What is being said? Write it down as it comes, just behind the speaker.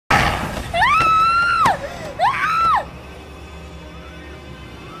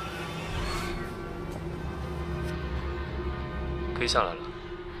下来了。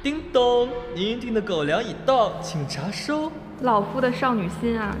叮咚，您订的狗粮已到，请查收。老夫的少女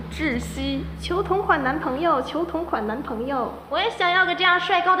心啊，窒息！求同款男朋友，求同款男朋友！我也想要个这样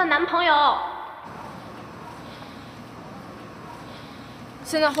帅高的男朋友。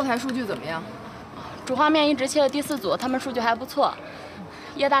现在后台数据怎么样？主画面一直切了第4组，他们数据还不错。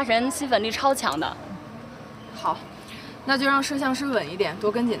叶大神吸粉力超强的。好，那就让摄像师稳一点，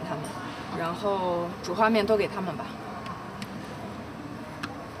多跟紧他们，然后主画面都给他们吧。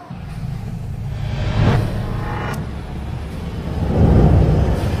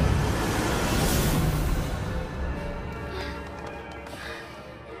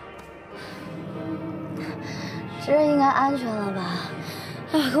这应该安全了吧？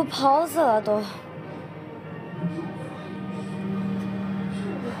哎，给我跑死了都！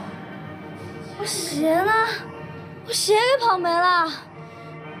我鞋呢？我鞋给跑没了，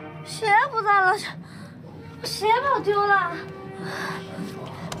鞋不在了，我鞋跑丢了。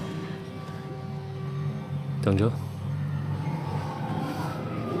等着。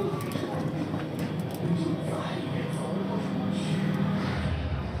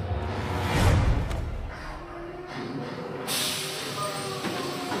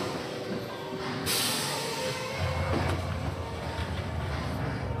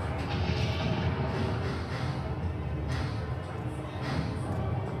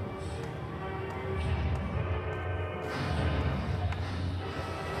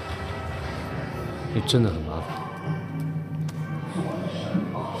你真的很麻烦。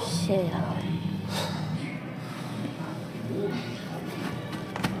谢谢啊。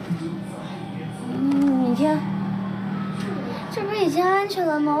你听，这不是已经安全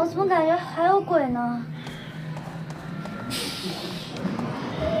了吗？我怎么感觉还有鬼呢？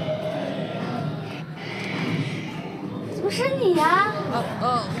怎么是你呀？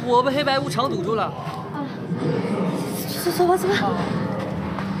我被黑白无常堵住了。啊，走吧，走吧。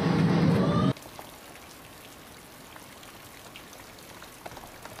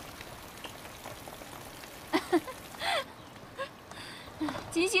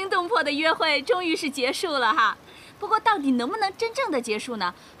惊心动魄的约会终于是结束了哈，不过到底能不能真正的结束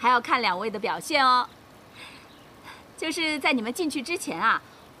呢？还要看2位的表现哦。就是在你们进去之前啊，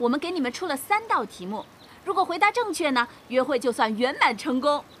我们给你们出了3道题目，如果回答正确呢，约会就算圆满成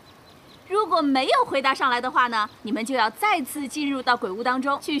功；如果没有回答上来的话呢，你们就要再次进入到鬼屋当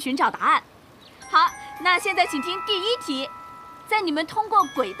中去寻找答案。好，那现在请听第1题，在你们通过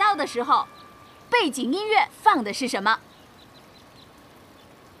轨道的时候，背景音乐放的是什么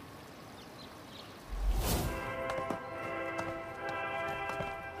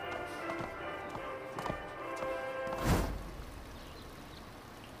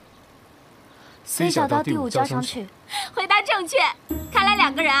？C 小调第5交响曲，回答正确。看来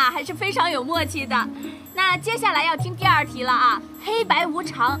2个人啊还是非常有默契的。那接下来要听第2题了啊，黑白无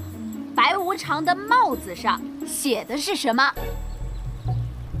常，白无常的帽子上写的是什么？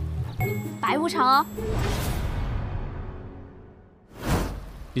白无常哦。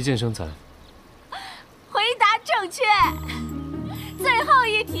一键生财。回答正确。最后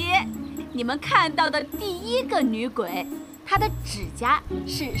1题，你们看到的第1个女鬼，她的指甲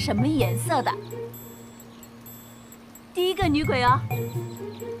是什么颜色的？第1个女鬼哦，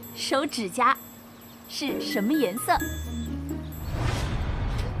手指甲是什么颜色？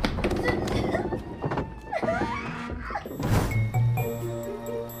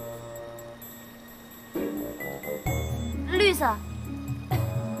绿色。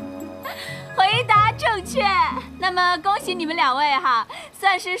回答正确。那么恭喜你们2位哈，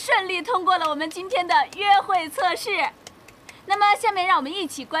算是顺利通过了我们今天的约会测试。那么下面让我们一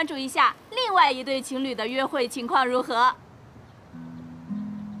起关注一下另外1对情侣的约会情况如何。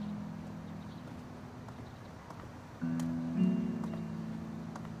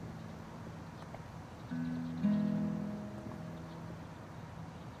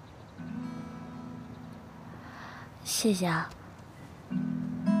谢谢啊。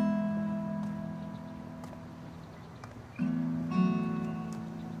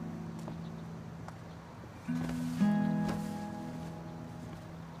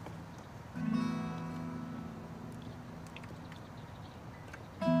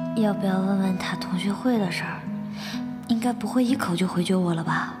要不要问问他同学会的事儿？应该不会一口就回绝我了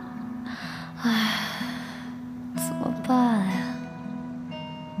吧？唉，怎么办呀？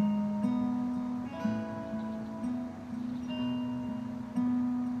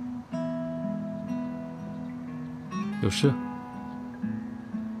有事？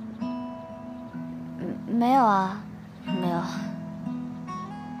没有啊，没有。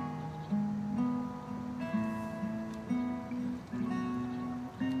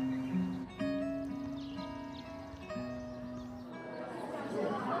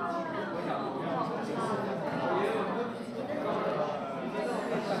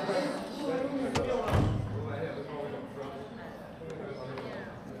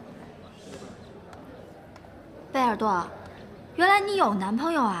耳朵，原来你有男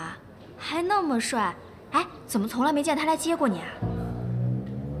朋友啊，还那么帅，哎，怎么从来没见他来接过你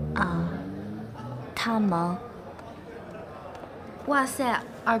啊？啊，他忙。哇塞，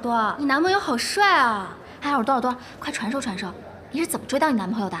耳朵，你男朋友好帅啊！哎，耳朵，快传授传授，你是怎么追到你男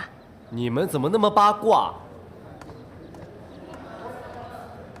朋友的？你们怎么那么八卦？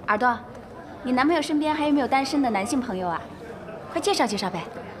耳朵，你男朋友身边还有没有单身的男性朋友啊？快介绍介绍呗。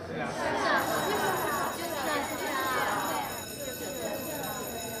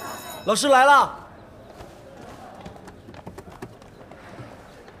老师来了。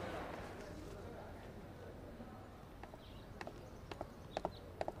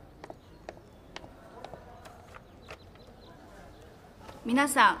皆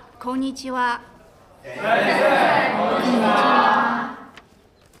さん、こんにちは。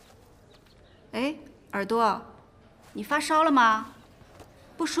哎，耳朵，你发烧了吗？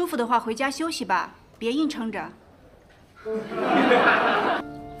不舒服的话，回家休息吧，别硬撑着。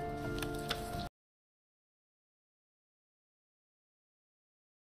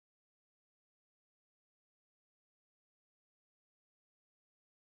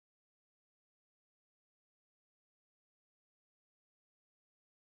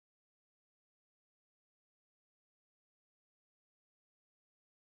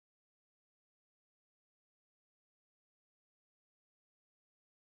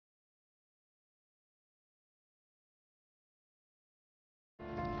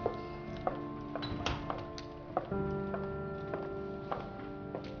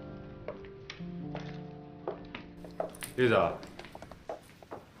丽子，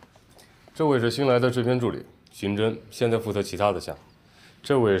这位是新来的制片助理邢真，现在负责其他的项目。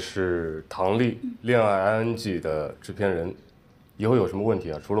这位是唐丽《恋爱 ING》的制片人，以后有什么问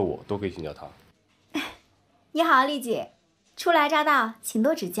题啊，除了我都可以请教他。你好，丽姐，初来乍到，请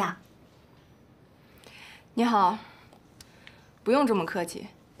多指教。你好，不用这么客气，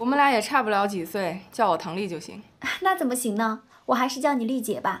我们俩也差不了几岁，叫我唐丽就行。那怎么行呢？我还是叫你丽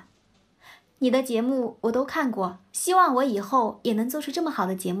姐吧。你的节目我都看过，希望我以后也能做出这么好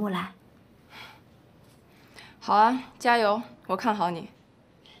的节目来。好啊，加油！我看好你。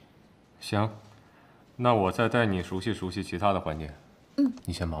行，那我再带你熟悉熟悉其他的环节。嗯，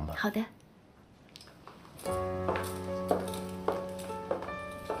你先忙吧。好的。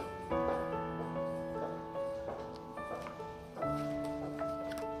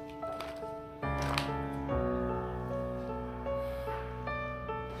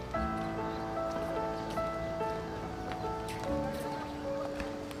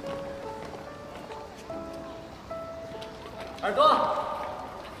耳朵，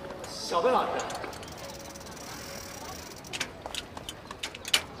小贝老师，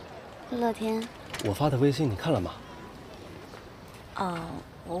乐天，我发的微信你看了吗？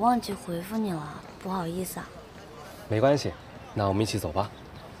我忘记回复你了，不好意思啊。没关系，那我们一起走吧，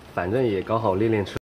反正也刚好练练车。